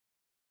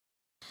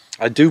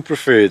I do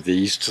prefer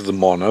these to the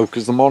mono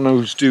because the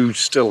monos do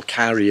still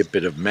carry a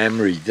bit of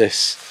memory.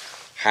 This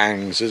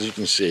hangs, as you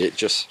can see,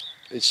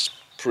 it's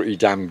pretty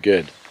damn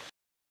good.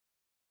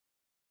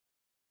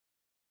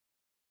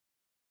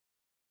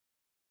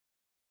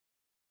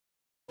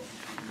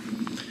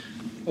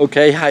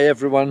 Okay, hi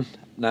everyone.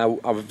 Now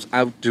I was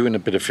out doing a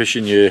bit of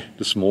fishing here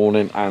this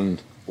morning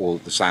or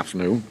this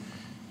afternoon,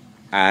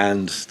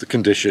 and the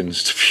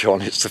conditions, to be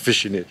honest, the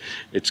fishing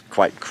it's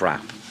quite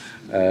crap.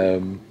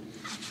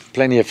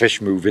 Plenty of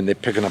fish moving, they're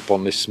picking up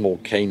on this small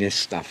canis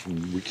stuff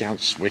and we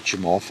can't switch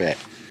them off it.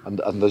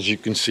 And as you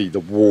can see, the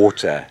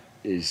water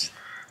is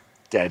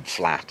dead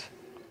flat.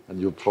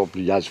 And you'll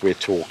probably, as we're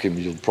talking,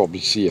 you'll probably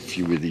see a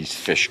few of these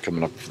fish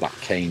coming up for that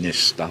canis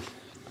stuff.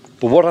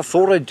 But what I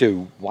thought I'd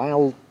do,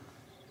 while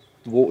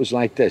the water's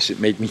like this, it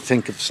made me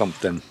think of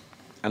something.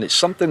 And it's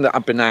something that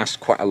I've been asked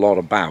quite a lot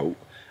about,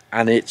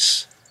 and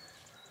it's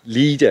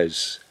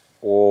leaders,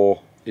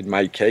 or in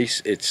my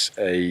case, it's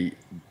a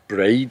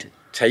braid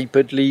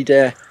tapered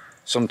leader,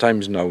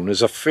 sometimes known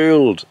as a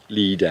furled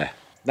leader.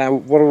 Now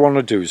what I want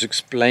to do is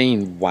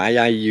explain why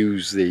I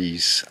use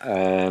these.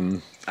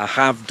 I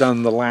have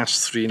done the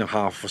last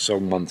 3.5 or so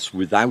months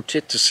without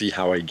it to see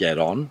how I get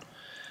on,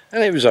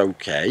 and it was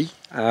okay,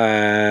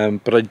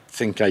 but I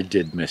think I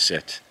did miss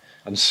it,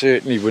 and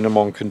certainly when I'm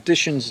on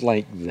conditions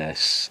like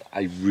this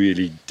I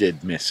really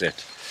did miss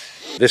it.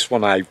 This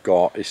one I've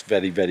got is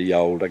very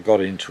old. I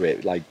got into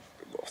it like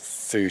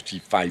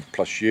 35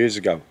 plus years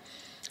ago,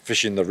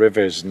 fishing the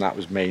rivers, and that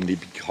was mainly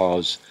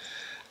because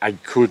I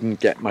couldn't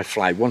get my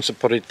fly. Once I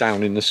put it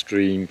down in the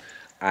stream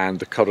and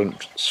the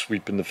current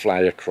sweeping the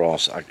fly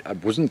across, I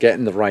wasn't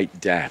getting the right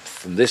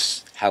depth, and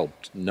this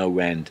helped no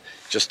end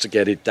just to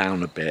get it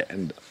down a bit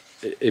and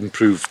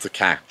improve the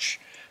catch.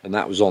 And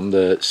that was on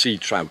the sea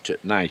trout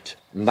at night,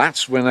 and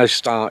that's when I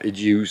started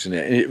using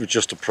it, and it was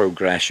just a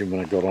progression.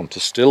 When I got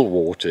onto still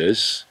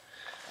waters,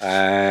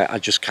 I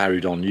just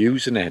carried on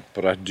using it.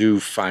 But I do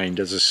find,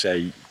 as I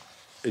say,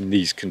 in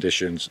these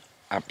conditions,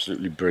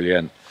 absolutely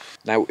brilliant.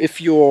 Now if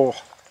you're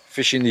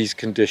fishing these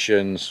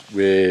conditions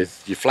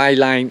with your fly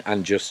line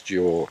and just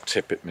your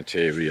tippet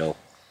material,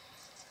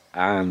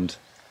 and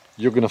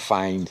you're going to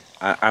find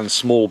and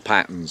small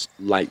patterns,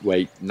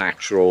 lightweight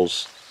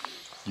naturals,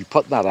 you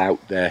put that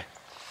out there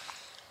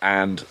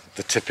and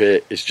the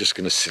tippet is just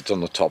going to sit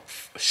on the top,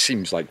 it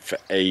seems like, for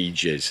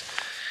ages.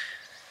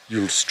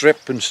 You'll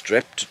strip and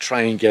strip to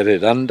try and get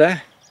it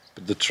under,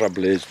 but the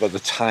trouble is, by the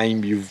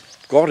time you've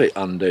got it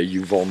under,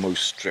 you've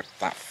almost stripped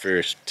that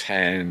first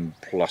 10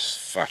 plus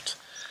foot,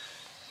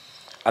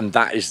 and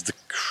that is the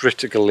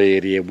critical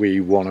area where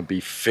you want to be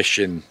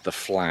fishing the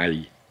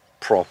fly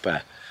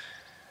proper.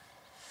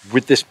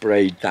 With this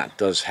braid, that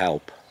does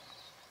help.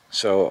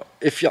 So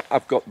if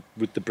I've got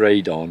with the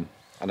braid on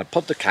and I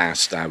put the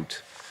cast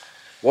out,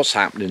 what's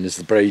happening is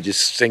the braid is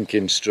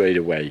sinking straight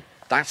away.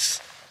 That's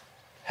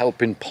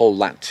helping pull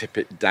that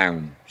tippet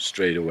down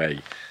straight away,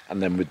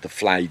 and then with the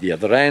fly the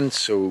other end,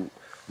 so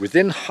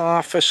within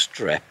half a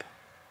strip,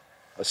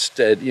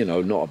 you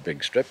know, not a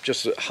big strip,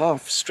 just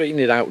half, straighten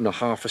it out in a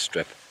half a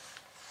strip,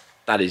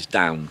 that is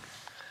down.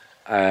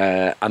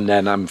 And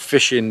then I'm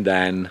fishing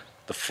then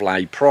the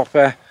fly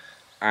proper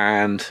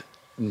and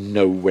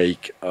no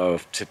wake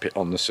of tippet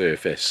on the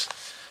surface.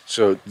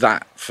 So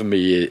that for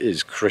me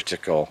is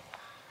critical.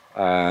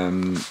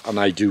 And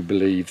I do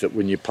believe that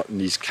when you're putting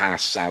these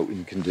casts out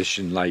in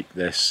condition like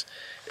this,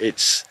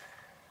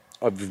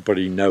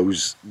 everybody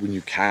knows when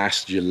you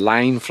cast your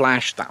line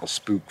flash, that'll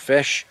spook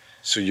fish,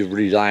 so you're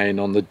relying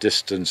on the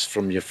distance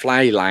from your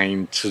fly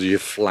line to your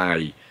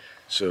fly.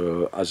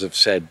 So as I've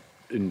said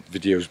in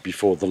videos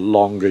before, the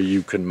longer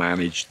you can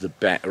manage, the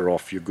better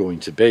off you're going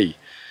to be.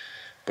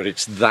 But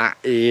it's that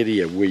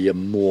area where you're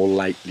more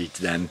likely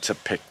then to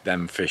pick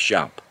them fish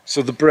up.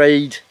 So the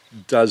braid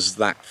does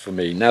that for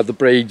me. Now the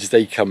braids,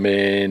 they come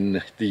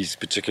in, these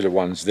particular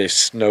ones, they're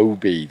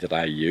Snowbee that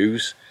I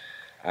use.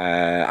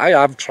 I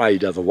have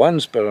tried other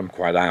ones, but I'm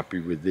quite happy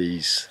with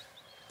these.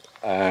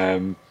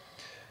 I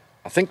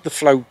think the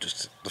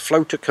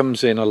floater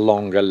comes in a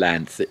longer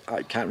length.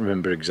 I can't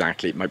remember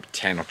exactly, it might be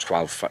 10 or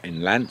 12 foot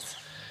in length.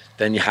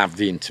 Then you have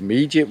the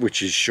intermediate,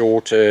 which is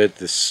shorter.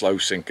 The slow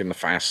sink and the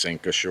fast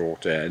sink are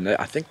shorter, and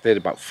I think they're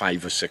about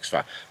 5 or 6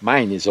 foot.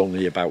 Mine is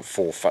only about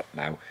 4 foot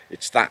now.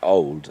 It's that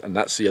old, and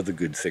that's the other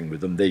good thing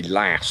with them. They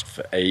last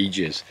for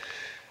ages.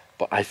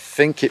 But I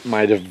think it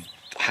might have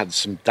had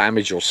some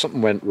damage or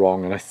something went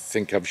wrong, and I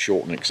think I've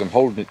shortened it, because I'm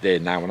holding it there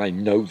now and I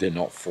know they're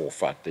not 4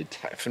 foot. They're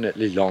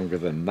definitely longer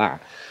than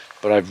that.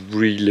 But I've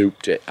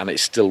re-looped it and it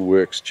still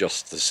works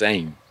just the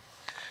same.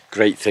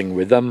 Great thing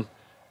with them,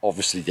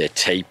 obviously they're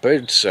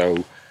tapered,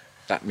 so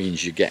that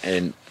means you're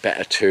getting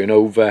better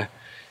turnover.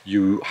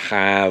 You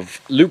have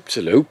loop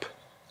to loop,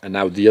 and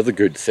now the other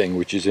good thing,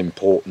 which is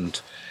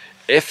important,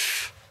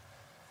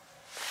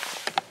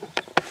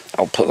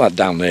 I'll put that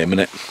down there a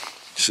minute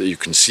so you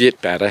can see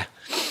it better.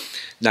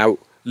 Now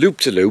loop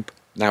to loop,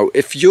 now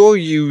if you're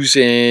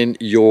using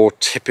your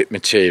tippet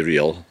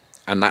material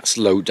and that's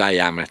low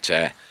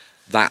diameter,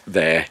 that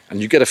there,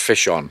 and you get a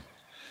fish on,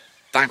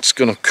 that's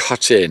going to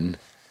cut in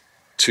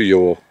to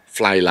your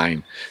fly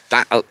line.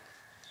 That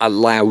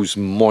allows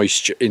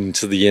moisture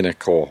into the inner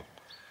core.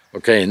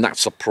 Okay, and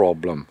that's a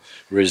problem.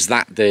 Whereas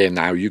that there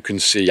now, you can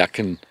see I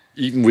can,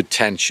 even with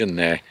tension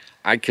there,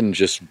 I can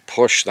just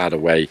push that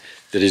away.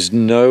 There is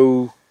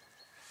no,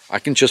 I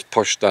can just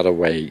push that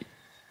away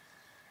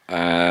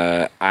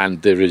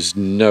and there is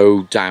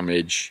no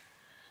damage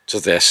to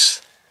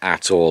this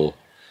at all.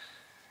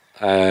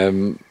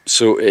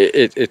 So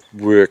it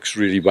works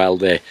really well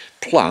there.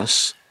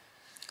 Plus,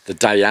 the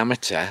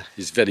diameter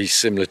is very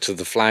similar to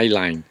the fly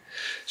line.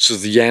 So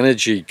the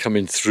energy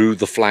coming through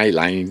the fly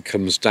line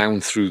comes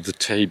down through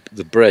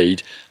the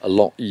braid a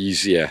lot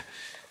easier.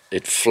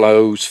 It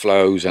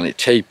flows, and it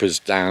tapers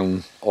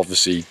down,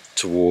 obviously,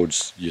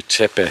 towards your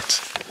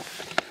tippet.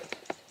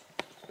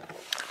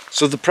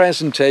 So the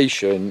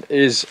presentation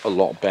is a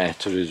lot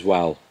better as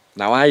well.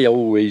 Now I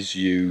always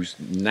use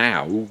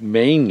now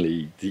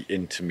mainly the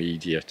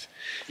intermediate,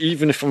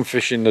 even if I'm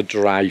fishing a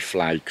dry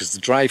fly, because the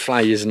dry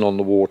fly isn't on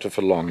the water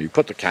for long. You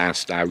put the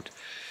cast out,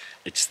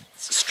 it's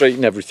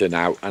straighten everything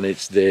out, and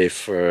it's there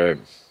for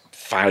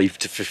 5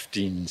 to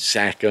 15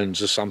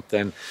 seconds or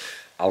something.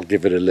 I'll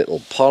give it a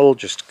little pull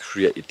just to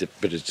create a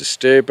bit of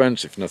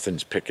disturbance. If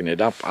nothing's picking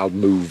it up, I'll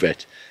move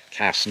it,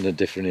 cast in a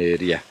different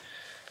area.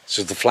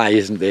 So the fly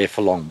isn't there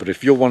for long. But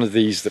if you're one of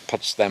these that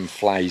puts them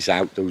flies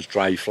out, those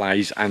dry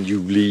flies, and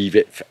you leave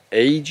it for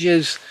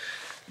ages,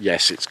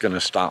 yes, it's going to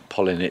start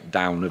pulling it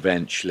down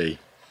eventually.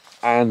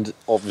 And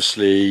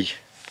obviously,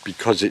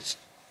 because it's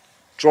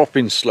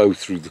dropping slow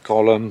through the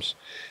columns,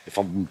 if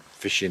I'm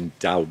fishing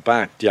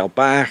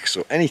backs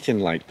or anything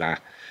like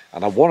that,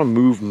 and I want to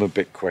move them a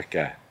bit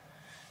quicker,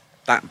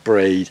 that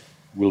braid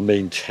will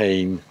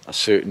maintain a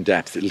certain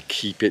depth. It'll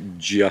keep it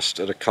just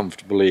at a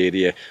comfortable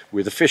area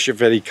where the fish are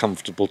very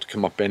comfortable to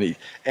come up.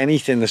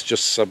 Anything that's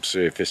just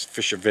subsurface,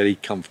 fish are very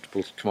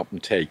comfortable to come up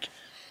and take.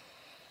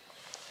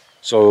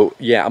 So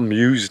yeah, I'm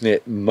using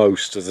it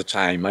most of the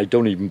time. I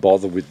don't even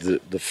bother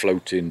with the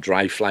floating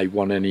dry fly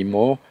one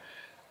anymore,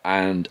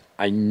 and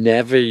I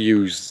never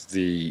use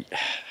the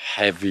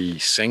heavy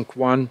sink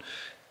one,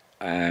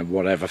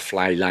 whatever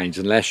fly lines,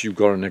 unless you've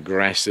got an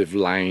aggressive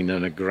line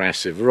and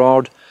aggressive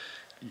rod.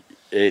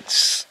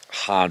 It's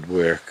hard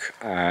work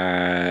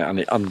and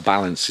it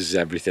unbalances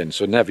everything,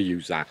 so never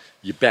use that.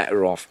 You're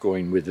better off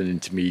going with an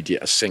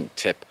intermediate, a sink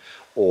tip,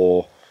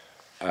 or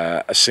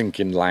a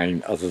sinking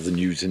line, other than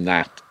using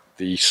that.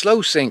 The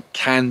slow sink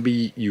can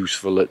be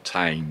useful at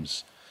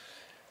times,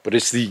 but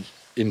it's the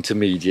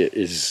intermediate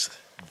is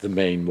the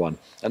main one,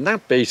 and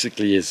that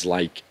basically is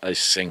like a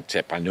sink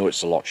tip. I know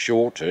it's a lot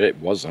shorter, it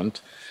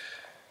wasn't,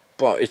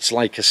 but it's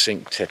like a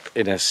sink tip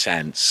in a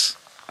sense.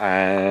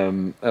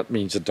 That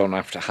means I don't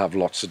have to have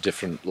lots of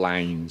different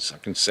lines. I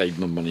can save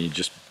my money and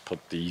just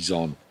put these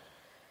on,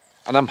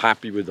 and I'm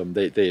happy with them.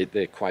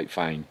 They're quite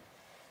fine.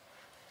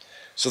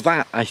 So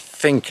that, I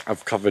think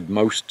I've covered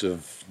most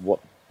of what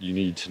you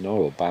need to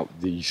know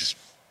about these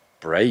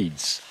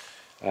braids.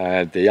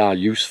 They are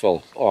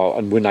useful.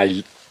 And when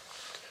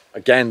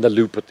again, the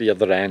loop at the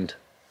other end,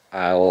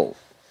 I'll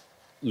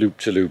loop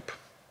to loop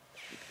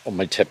on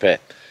my tippet.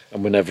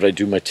 And whenever I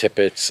do my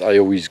tippets, I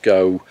always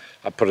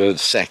I put a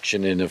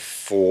section in of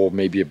 4,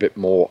 maybe a bit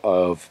more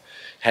of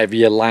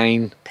heavier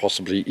line,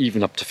 possibly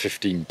even up to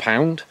 15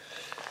 pound.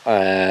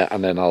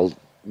 And then I'll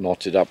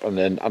knot it up,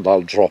 and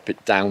I'll drop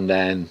it down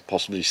then,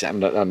 possibly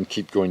 7, and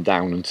keep going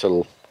down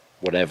until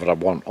whatever I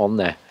want on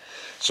there.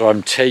 So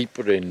I'm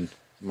tapering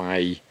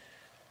my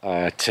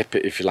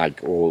tippet, if you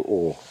like,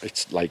 or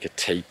it's like a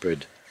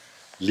tapered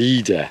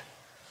leader,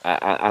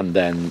 and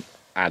then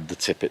add the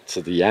tippet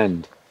to the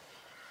end.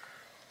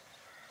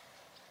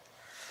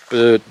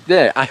 But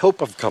yeah, I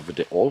hope I've covered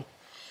it all.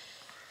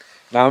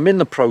 Now I'm in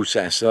the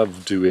process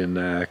of doing,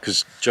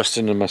 because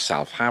Justin and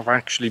myself have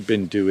actually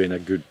been doing a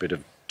good bit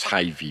of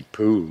Tivy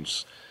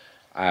pools,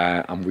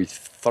 and we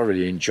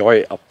thoroughly enjoy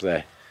it up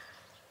there.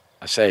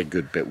 I say a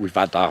good bit. We've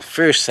had our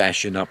first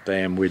session up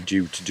there, and we're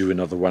due to do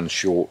another one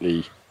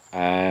shortly.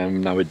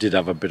 Now I did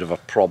have a bit of a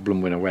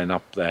problem when I went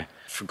up there.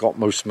 Forgot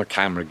most of my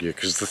camera gear,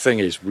 because the thing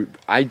is,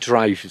 I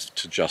drive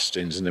to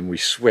Justin's and then we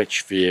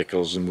switch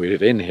vehicles, and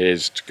we're in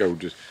his to go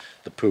to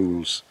the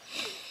pools,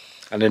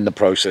 and in the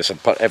process I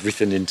put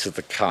everything into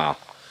the car,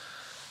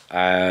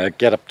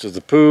 get up to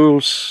the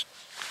pools,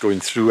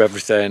 going through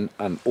everything,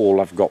 and all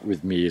I've got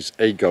with me is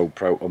a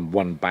GoPro and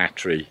 1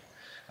 battery,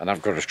 and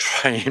I've got to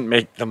try and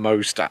make the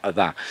most out of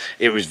that.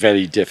 It was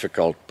very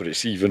difficult, but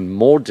it's even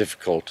more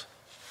difficult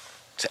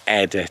to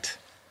edit.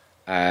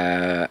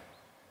 I'm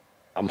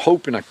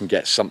hoping I can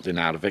get something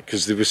out of it,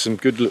 because there were some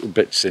good little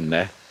bits in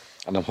there,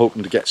 and I'm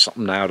hoping to get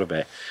something out of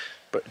it.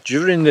 But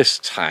during this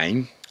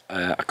time,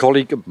 a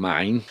colleague of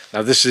mine,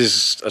 now this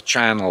is a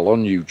channel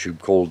on YouTube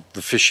called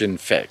The Fishing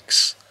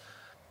Fix.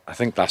 I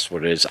think that's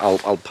what it is.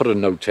 I'll put a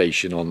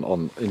notation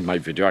on in my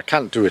video. I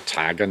can't do a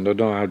tag, and I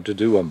don't know how to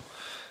do them.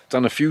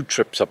 Done a few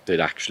trips up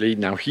there actually.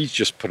 Now he's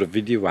just put a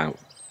video out,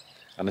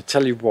 and I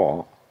tell you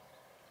what,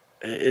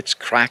 it's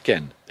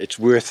cracking. It's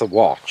worth a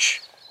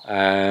watch.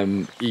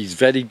 He's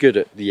very good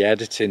at the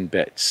editing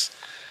bits,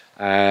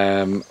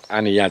 and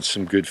he had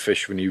some good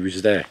fish when he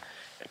was there.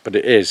 but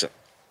it is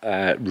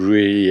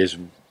really is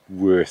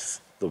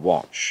worth the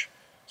watch.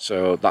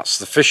 So that's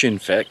the fishing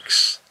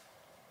fix.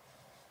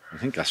 I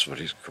think that's what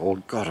it's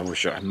called. God, I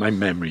wish my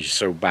memory's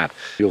so bad.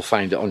 You'll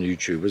find it on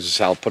YouTube. As I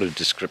say, I'll put a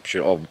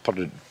description, or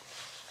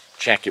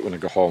check it when I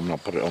go home, and I'll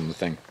put it on the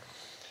thing.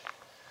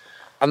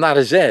 And that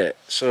is it.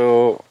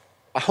 So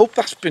I hope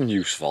that's been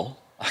useful.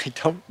 I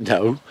don't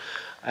know,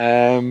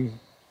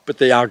 but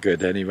they are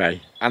good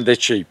anyway, and they're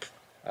cheap.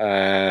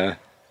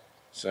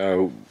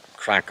 So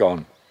crack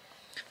on.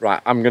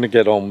 Right, I'm gonna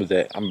get on with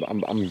it.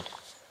 I'm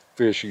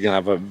virtually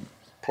gonna have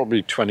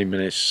probably 20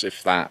 minutes,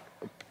 if that,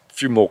 a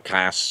few more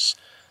casts,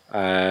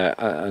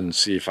 and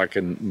see if I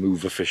can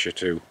move a fish or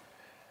two.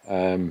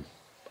 And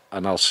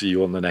I'll see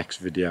you on the next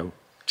video.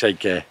 Take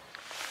care.